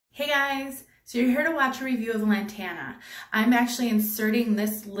Hey guys, so you're here to watch a review of Lantana. I'm actually inserting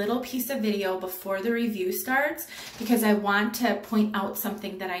this little piece of video before the review starts because I want to point out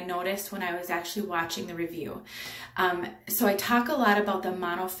something that I noticed when I was actually watching the review. So I talk a lot about the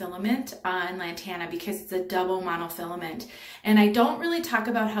monofilament on Lantana because it's a double monofilament, and I don't really talk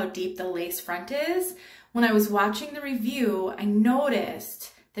about how deep the lace front is. When I was watching the review, I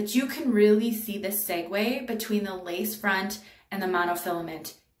noticed that you can really see the segue between the lace front and the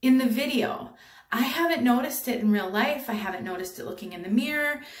monofilament in the video. I haven't noticed it in real life. I haven't noticed it looking in the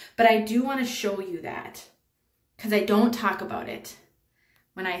mirror, but I do want to show you that because I don't talk about it.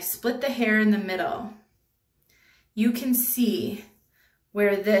 When I split the hair in the middle, you can see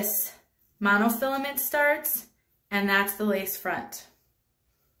where this monofilament starts, and that's the lace front.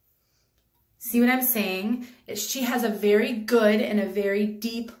 See what I'm saying? She has a very good and a very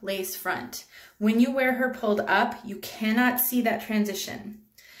deep lace front. When you wear her pulled up, you cannot see that transition.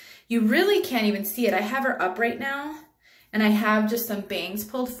 You really can't even see it. I have her up right now, and I have just some bangs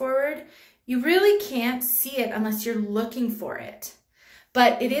pulled forward. You really can't see it unless you're looking for it.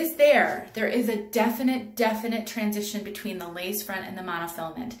 But it is there. There is a definite transition between the lace front and the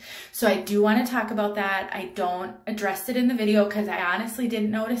monofilament. So I do want to talk about that. I don't address it in the video because I honestly didn't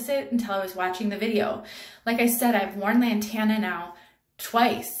notice it until I was watching the video. Like I said, I've worn Lantana now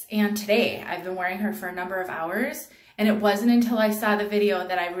twice, and today I've been wearing her for a number of hours. And it wasn't until I saw the video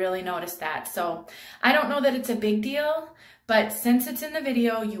that I really noticed that. So I don't know that it's a big deal, but since it's in the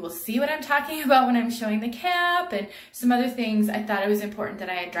video, you will see what I'm talking about when I'm showing the cap and some other things. I thought it was important that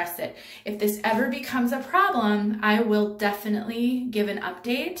I address it. If this ever becomes a problem, I will definitely give an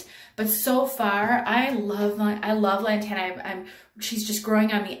update. But so far, I love Lantana. She's just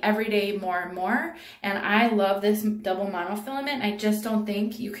growing on me every day more and more. And I love this double monofilament. I just don't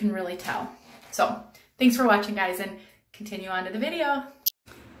think you can really tell. So thanks for watching, guys, and continue on to the video.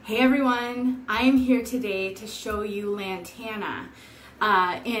 Hey everyone, I am here today to show you Lantana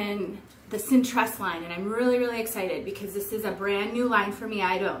in the Syntress line, and I'm really excited because this is a brand new line for me.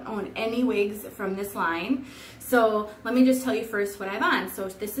 I don't own any wigs from this line. So let me just tell you first what I have on. So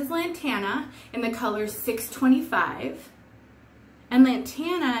this is Lantana in the color 625. And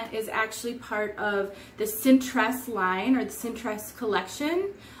Lantana is actually part of the Syntress line, or the Syntress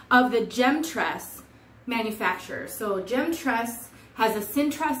collection of the Gemtress manufacturer. So Gemtress has a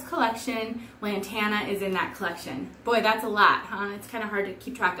Syntress collection. Lantana is in that collection. Boy, that's a lot, huh? It's kind of hard to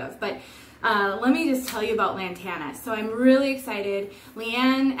keep track of. But let me just tell you about Lantana. So I'm really excited.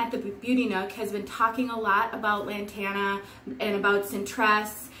 Leanne at the Beauty Nook has been talking a lot about Lantana and about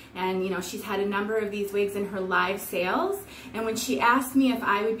Syntress. And, you know, she's had a number of these wigs in her live sales. And when she asked me if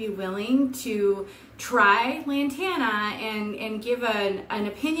I would be willing to try Lantana and give an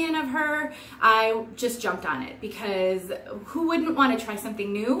opinion of her, I just jumped on it because who wouldn't want to try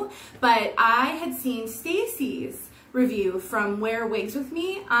something new? But I had seen Stacy's review from Wear Wigs With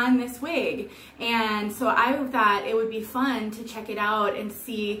Me on this wig, and so I thought it would be fun to check it out and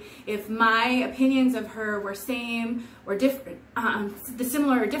see if my opinions of her were same or different,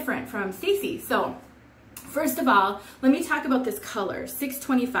 similar or different from Stacy. So first of all, let me talk about this color,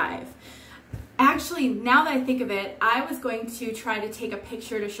 625. Actually, now that I think of it, I was going to try to take a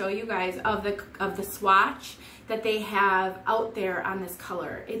picture to show you guys of the swatch that they have out there on this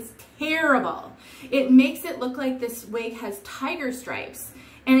color. It's terrible. It makes it look like this wig has tiger stripes,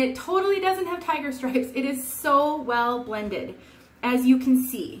 and it totally doesn't have tiger stripes. It is so well blended, as you can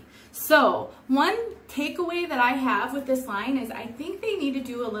see. So one takeaway that I have with this line is I think they need to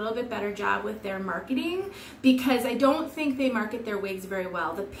do a little bit better job with their marketing, because I don't think they market their wigs very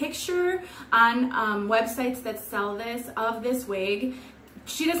well. The picture on websites that sell this, of this wig,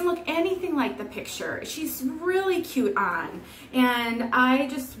 she doesn't look anything like the picture. She's really cute on, and I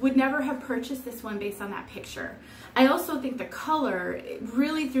just would never have purchased this one based on that picture. I also think the color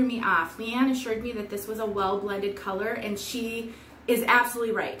really threw me off. Leanne assured me that this was a well-blended color, and she is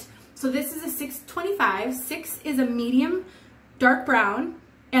absolutely right. So this is a 625. 6 is a medium dark brown,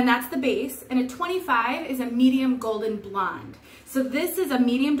 and that's the base, and a 25 is a medium golden blonde. So this is a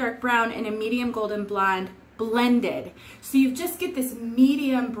medium dark brown and a medium golden blonde blended. So you just get this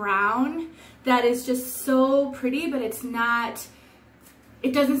medium brown that is just so pretty, but it's not,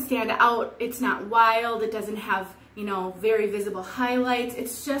 it doesn't stand out. It's not wild. It doesn't have, you know, very visible highlights.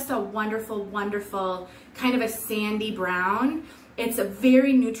 It's just a wonderful kind of a sandy brown. It's a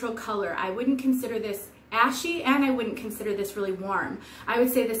very neutral color. I wouldn't consider this ashy, and I wouldn't consider this really warm. I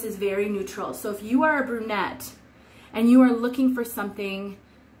would say this is very neutral. So if you are a brunette and you are looking for something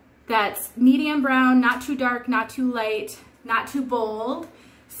that's medium brown, not too dark, not too light, not too bold,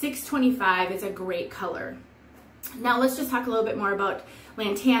 625 is a great color. Now let's just talk a little bit more about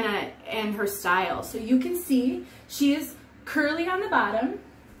Lantana and her style. So you can see she is curly on the bottom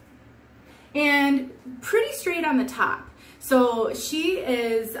and pretty straight on the top. So she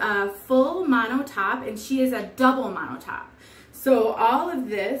is a full mono top and she is a double mono top. So all of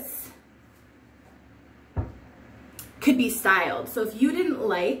this could be styled. So if you didn't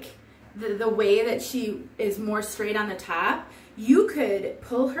like the way that she is more straight on the top, you could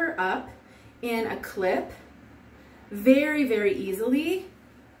pull her up in a clip very, very easily.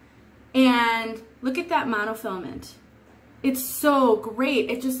 And look at that monofilament. It's so great.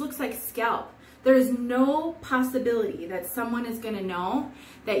 It just looks like scalp. There is no possibility that someone is gonna know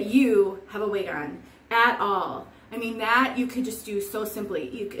that you have a wig on at all. I mean, that you could just do so simply.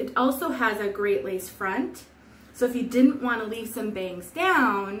 It also has a great lace front. So if you didn't want to leave some bangs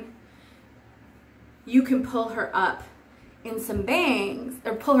down, you can pull her up in some bangs,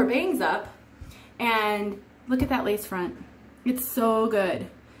 or pull her bangs up, and look at that lace front. It's so good.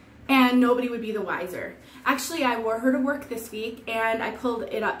 And nobody would be the wiser. Actually, I wore her to work this week and I pulled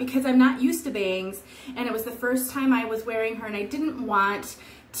it up because I'm not used to bangs, and it was the first time I was wearing her and I didn't want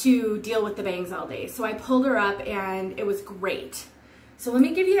to deal with the bangs all day. So I pulled her up and it was great. So let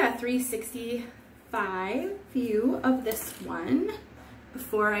me give you a 365 view of this one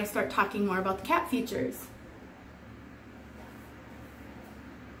before I start talking more about the cap features.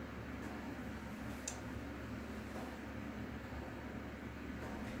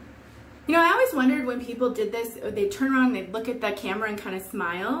 You know, I always wondered when people did this, they'd turn around, they'd look at the camera and kind of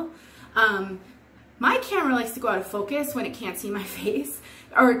smile. My camera likes to go out of focus when it can't see my face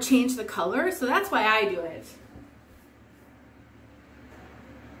or change the color, so that's why I do it.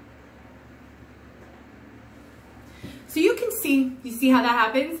 So you can see, you see how that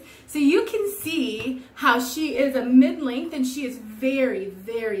happens? So you can see how she is a mid-length and she is very,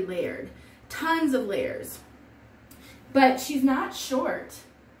 very layered. Tons of layers. But she's not short.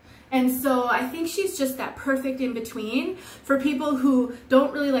 And so I think she's just that perfect in between for people who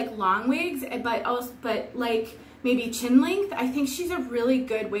don't really like long wigs, but like maybe chin length. I think she's a really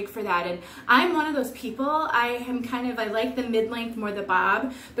good wig for that. And I'm one of those people. I like the mid-length more the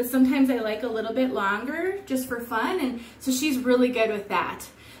bob, but sometimes I like a little bit longer just for fun. And so she's really good with that.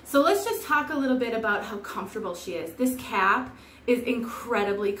 So let's just talk a little bit about how comfortable she is. This cap is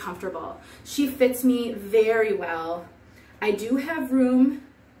incredibly comfortable. She fits me very well. I do have room.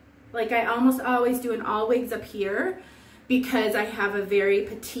 Like I almost always do in all wigs up here because I have a very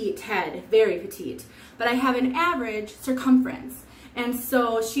petite head, very petite, but I have an average circumference. And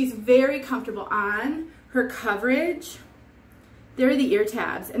so she's very comfortable on her coverage. There are the ear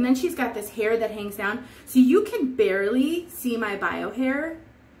tabs. And then she's got this hair that hangs down. So you can barely see my bio hair.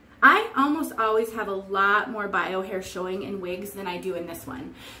 I almost always have a lot more bio hair showing in wigs than I do in this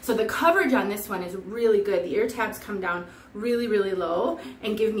one. So the coverage on this one is really good. The ear tabs come down really, really low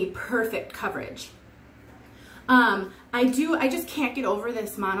and give me perfect coverage. I just can't get over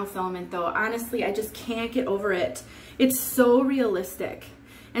this monofilament though. Honestly, I just can't get over it. It's so realistic.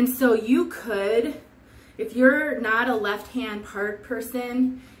 And so you could, if you're not a left-hand part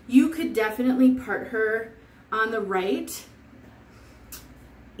person, you could definitely part her on the right.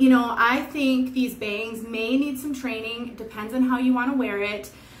 You know, I think these bangs may need some training. It depends on how you want to wear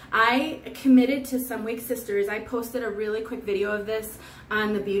it. I committed to some wig sisters. I posted a really quick video of this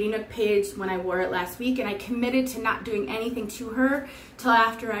on the Beauty Nook page when I wore it last week, and I committed to not doing anything to her till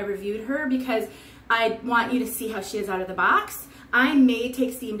after I reviewed her because I want you to see how she is out of the box. I may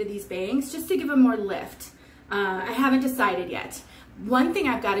take steam to these bangs just to give them more lift. I haven't decided yet. One thing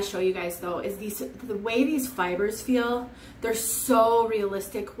I've got to show you guys though is the way these fibers feel. They're so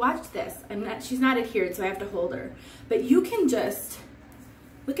realistic. Watch this. She's not adhered, so I have to hold her. But you can just,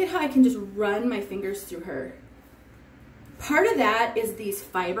 look at how I can just run my fingers through her. Part of that is these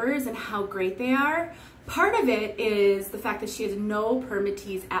fibers and how great they are. Part of it is the fact that she has no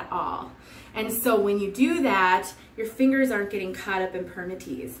permatease at all. And so when you do that, your fingers aren't getting caught up in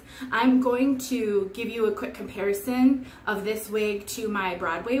permatease. I'm going to give you a quick comparison of this wig to my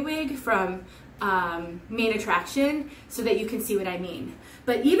Broadway wig from Main Attraction so that you can see what I mean.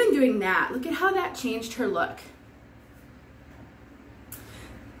 But even doing that, look at how that changed her look.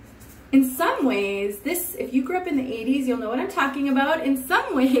 In some ways, this, if you grew up in the 80s, you'll know what I'm talking about. In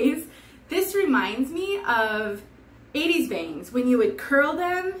some ways, this reminds me of 80s bangs, when you would curl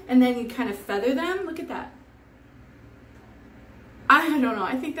them and then you'd kind of feather them. Look at that. I don't know,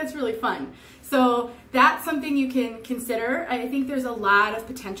 I think that's really fun. So that's something you can consider. I think there's a lot of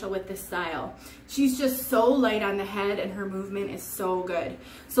potential with this style. She's just so light on the head and her movement is so good.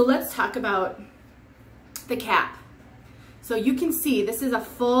 So let's talk about the cap. So you can see this is a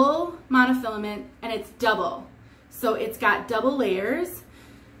full monofilament and it's double. So it's got double layers,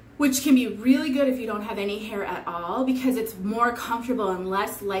 which can be really good if you don't have any hair at all because it's more comfortable and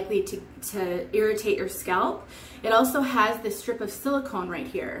less likely to irritate your scalp. It also has this strip of silicone right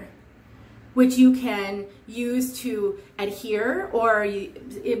here, which you can use to adhere, or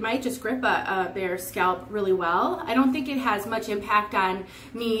it might just grip a bare scalp really well. I don't think it has much impact on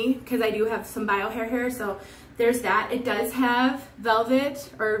me because I do have some biohair hair, so there's that. It does have velvet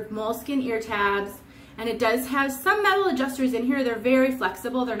or moleskin ear tabs, and it does have some metal adjusters in here. They're very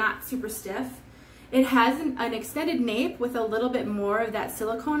flexible. They're not super stiff. It has an extended nape with a little bit more of that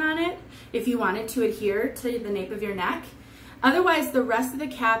silicone on it if you wanted to adhere to the nape of your neck. Otherwise, the rest of the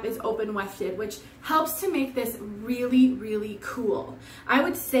cap is open wefted, which helps to make this really, really cool. I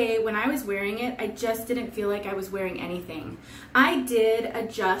would say when I was wearing it, I just didn't feel like I was wearing anything. I did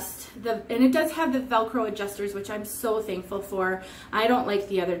adjust and it does have the Velcro adjusters, which I'm so thankful for. I don't like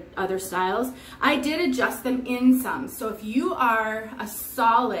the other styles. I did adjust them in some. So if you are a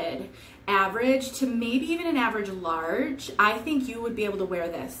solid average to maybe even an average large, I think you would be able to wear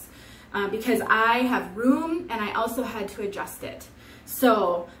this. Because I have room and I also had to adjust it.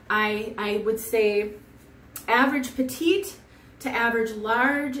 So I would say average petite to average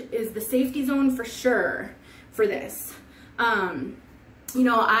large is the safety zone for sure for this. You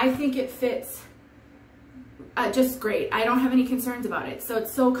know, I think it fits just great. I don't have any concerns about it. So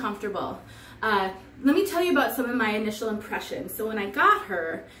it's so comfortable. Let me tell you about some of my initial impressions. So when I got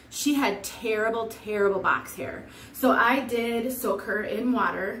her, she had terrible, terrible box hair. So I did soak her in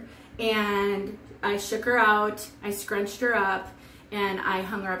water and I shook her out, I scrunched her up, and I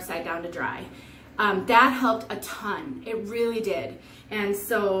hung her upside down to dry. That helped a ton. It really did. And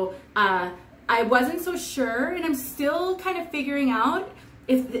so I wasn't so sure, and I'm still kind of figuring out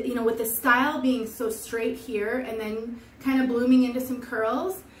if, you know, with the style being so straight here and then kind of blooming into some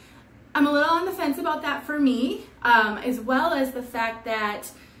curls, I'm a little on the fence about that for me, as well as the fact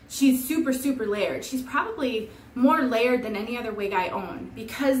that she's super, super layered. She's probably more layered than any other wig I own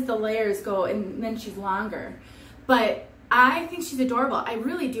because the layers go and then she's longer. But I think she's adorable. I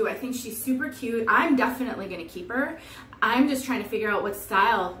really do. I think she's super cute. I'm definitely going to keep her. I'm just trying to figure out what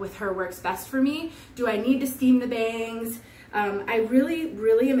style with her works best for me. Do I need to steam the bangs? I really,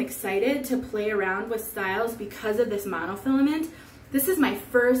 really am excited to play around with styles because of this monofilament. This is my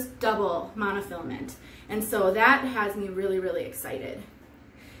first double monofilament, and so that has me really, really excited.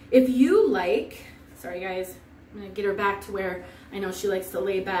 If you like, sorry guys, I'm gonna get her back to where I know she likes to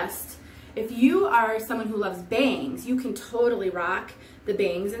lay best. If you are someone who loves bangs, you can totally rock the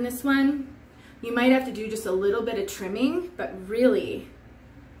bangs in this one. You might have to do just a little bit of trimming, but really,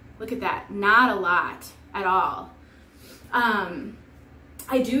 look at that, not a lot at all.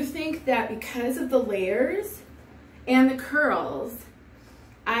 I do think that because of the layers and the curls,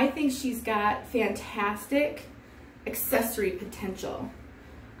 I think she's got fantastic accessory potential.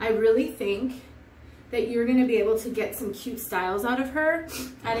 I really think that you're gonna be able to get some cute styles out of her.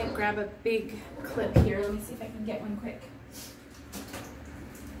 I didn't grab a big clip here. Let me see if I can get one quick.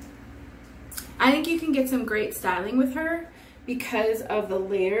 I think you can get some great styling with her because of the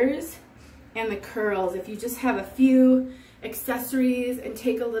layers and the curls. If you just have a few accessories and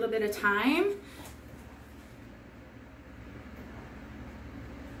take a little bit of time.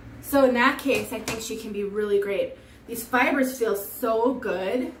 So in that case, I think she can be really great. These fibers feel so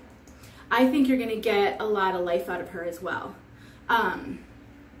good. I think you're gonna get a lot of life out of her as well. And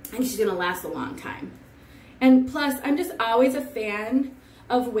she's gonna last a long time. And plus, I'm just always a fan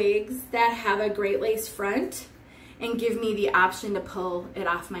of wigs that have a great lace front and give me the option to pull it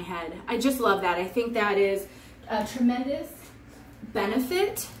off my head. I just love that. I think that is a tremendous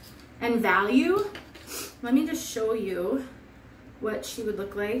benefit and value. Let me just show you what she would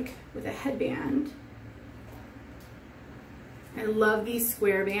look like with a headband. I love these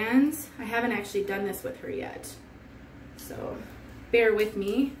square bands. I haven't actually done this with her yet, so bear with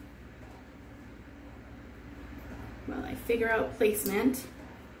me while I figure out placement.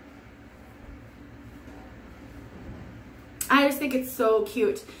 I just think it's so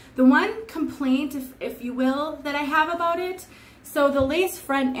cute. The one complaint, if you will, that I have about it, so the lace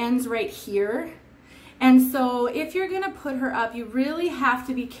front ends right here. And so if you're gonna put her up, you really have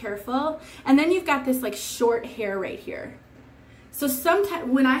to be careful. And then you've got this like short hair right here. So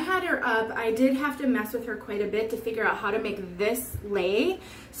sometimes when I had her up, I did have to mess with her quite a bit to figure out how to make this lay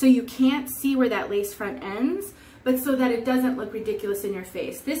so you can't see where that lace front ends, but so that it doesn't look ridiculous in your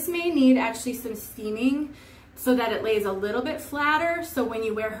face. This may need actually some steaming so that it lays a little bit flatter, so when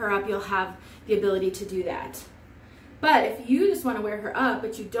you wear her up, you'll have the ability to do that. But if you just want to wear her up,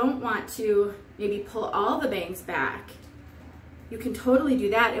 but you don't want to maybe pull all the bangs back, you can totally do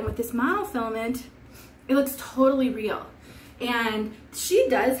that. And with this monofilament, It looks totally real. And she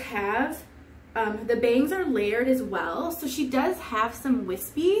does have, the bangs are layered as well. So she does have some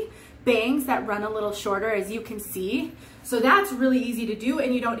wispy bangs that run a little shorter, as you can see. So that's really easy to do,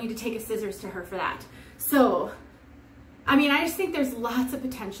 and you don't need to take a scissors to her for that. So, I mean, I just think there's lots of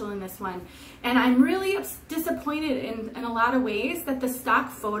potential in this one. And I'm really disappointed in a lot of ways that the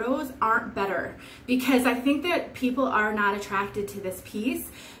stock photos aren't better, because I think that people are not attracted to this piece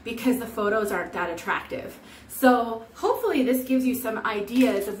because the photos aren't that attractive. So hopefully this gives you some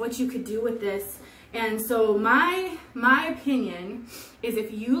ideas of what you could do with this. And so my opinion is,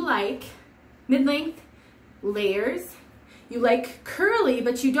 if you like mid-length layers, you like curly,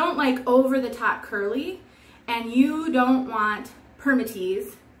 but you don't like over the top curly, and you don't want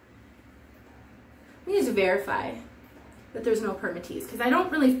permatease. Let me just verify that there's no permatease, because I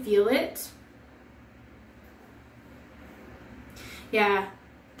don't really feel it. Yeah,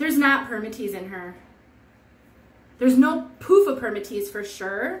 there's not permatease in her. There's no poof of permatease for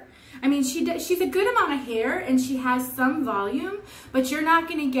sure. I mean, she's a good amount of hair and she has some volume, but you're not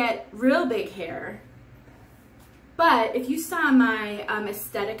gonna get real big hair. But if you saw my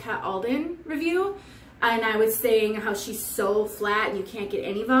Aesthetica Alden review, and I was saying how she's so flat and you can't get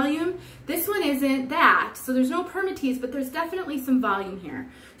any volume, this one isn't that. So there's no permatease, but there's definitely some volume here.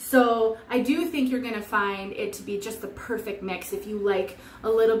 So I do think you're gonna find it to be just the perfect mix if you like a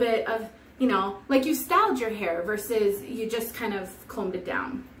little bit of, you know, like you styled your hair versus you just kind of combed it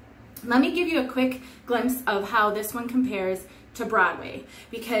down. Let me give you a quick glimpse of how this one compares to Broadway,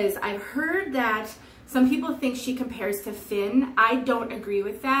 because I've heard that some people think she compares to Finn. I don't agree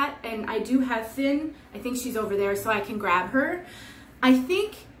with that, and I do have Finn. I think she's over there, so I can grab her. I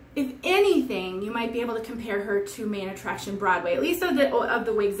think, if anything, you might be able to compare her to Main Attraction Broadway, at least of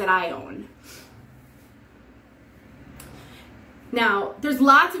the wigs that I own. Now, there's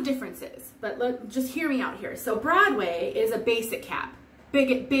lots of differences, but just hear me out here. So Broadway is a basic cap.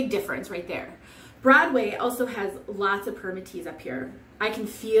 Big difference right there. Broadway also has lots of permatease up here. I can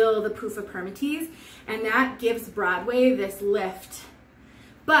feel the proof of permatease, and that gives Broadway this lift.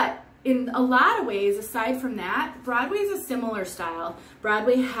 But in a lot of ways, aside from that, Broadway is a similar style.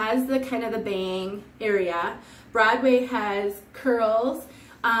 Broadway has the kind of the bang area. Broadway has curls.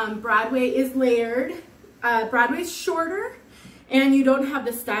 Broadway is layered. Broadway's shorter, and you don't have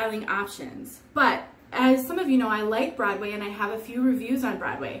the styling options. But as some of you know, I like Broadway, and I have a few reviews on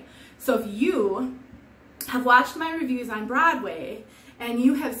Broadway. So if you have watched my reviews on Broadway and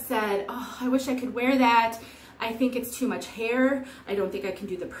you have said, oh, I wish I could wear that, I think it's too much hair, I don't think I can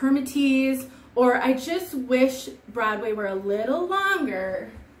do the permatease, or I just wish Broadway were a little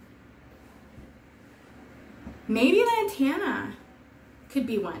longer, maybe Lantana could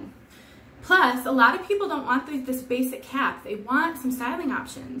be one. Plus, a lot of people don't want this basic cap. They want some styling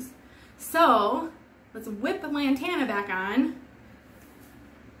options. So let's whip Lantana back on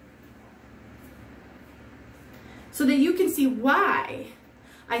so that you can see why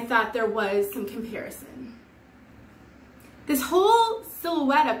I thought there was some comparison. This whole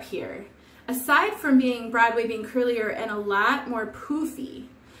silhouette up here, aside from Broadway being curlier and a lot more poofy,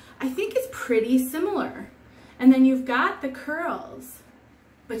 I think is pretty similar. And then you've got the curls,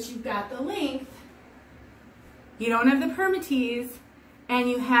 but you've got the length, you don't have the permatease, and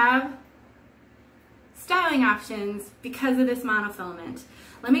you have styling options because of this monofilament.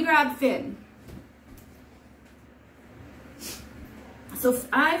 Let me grab Finn. So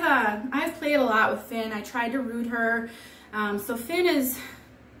I've played a lot with Finn. I tried to root her. So Finn is,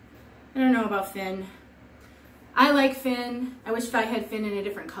 I don't know about Finn. I like Finn. I wish I had Finn in a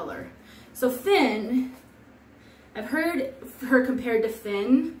different color. So Finn, I've heard her compared to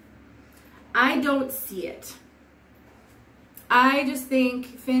Finn. I don't see it. I just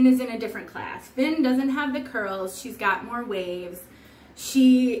think Finn is in a different class. Finn doesn't have the curls. She's got more waves.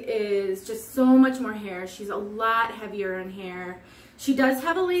 She is just so much more hair. She's a lot heavier in hair. She does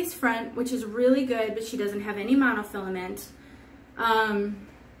have a lace front, which is really good, but she doesn't have any monofilament. At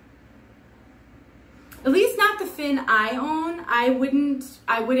least not the Finn I own. I wouldn't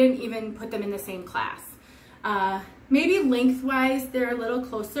even put them in the same class. Maybe lengthwise they're a little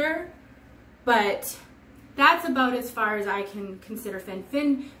closer, but that's about as far as I can consider Finn.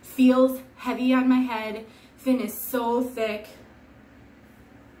 Finn feels heavy on my head. Finn is so thick.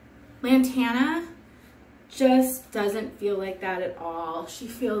 Lantana just doesn't feel like that at all. She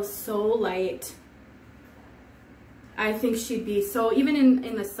feels so light. I think she'd be so, even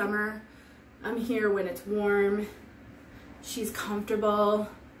in the summer, I'm here when it's warm. She's comfortable.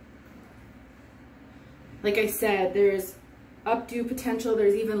 Like I said, there's updo potential.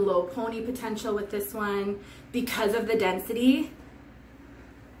 There's even low pony potential with this one because of the density.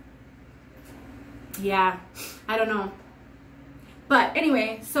 yeah, I don't know. But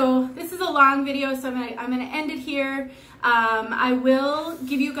anyway, so this is a long video, so I'm gonna end it here. I will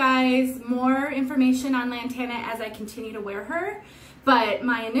give you guys more information on Lantana as I continue to wear her, but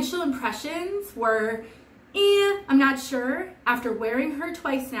my initial impressions were, I'm not sure. After wearing her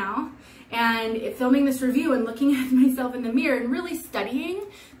twice now, and filming this review and looking at myself in the mirror and really studying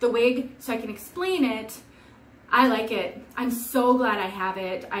the wig so I can explain it, I like it. I'm so glad I have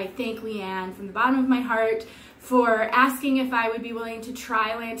it. I thank Leanne from the bottom of my heart for asking if I would be willing to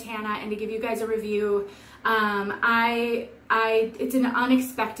try Lantana and to give you guys a review. It's an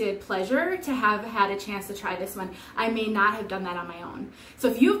unexpected pleasure to have had a chance to try this one. I may not have done that on my own. So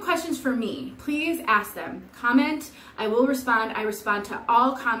if you have questions for me, please ask them. Comment, I will respond. I respond to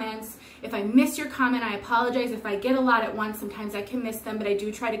all comments. If I miss your comment, I apologize. If I get a lot at once, sometimes I can miss them, but I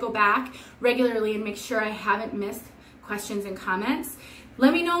do try to go back regularly and make sure I haven't missed questions and comments.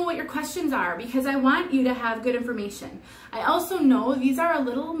 Let me know what your questions are because I want you to have good information. I also know these are a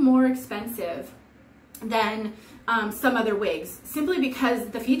little more expensive than some other wigs, simply because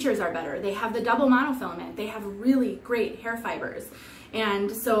the features are better. They have the double monofilament. They have really great hair fibers. And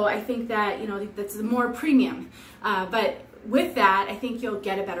so I think that, you know, that's more premium. But with that, I think you'll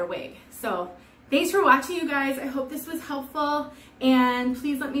get a better wig. So thanks for watching, you guys. I hope this was helpful. And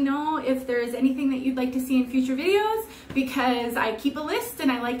please let me know if there's anything that you'd like to see in future videos, because I keep a list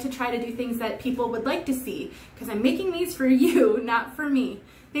and I like to try to do things that people would like to see, because I'm making these for you, not for me.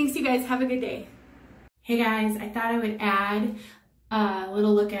 Thanks, you guys. Have a good day. Hey guys, I thought I would add a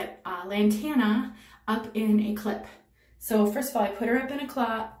little look at Lantana up in a clip. So first of all, I put her up in a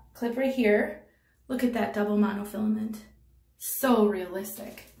clip right here. Look at that double monofilament. So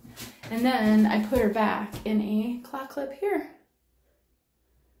realistic. And then I put her back in a claw clip here.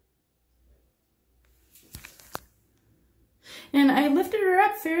 And I lifted her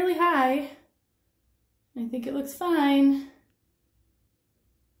up fairly high. I think it looks fine.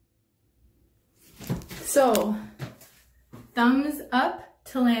 So, thumbs up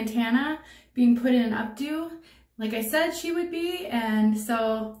to Lantana being put in an updo, like I said she would be, and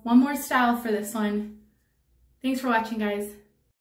so one more style for this one. Thanks for watching, guys.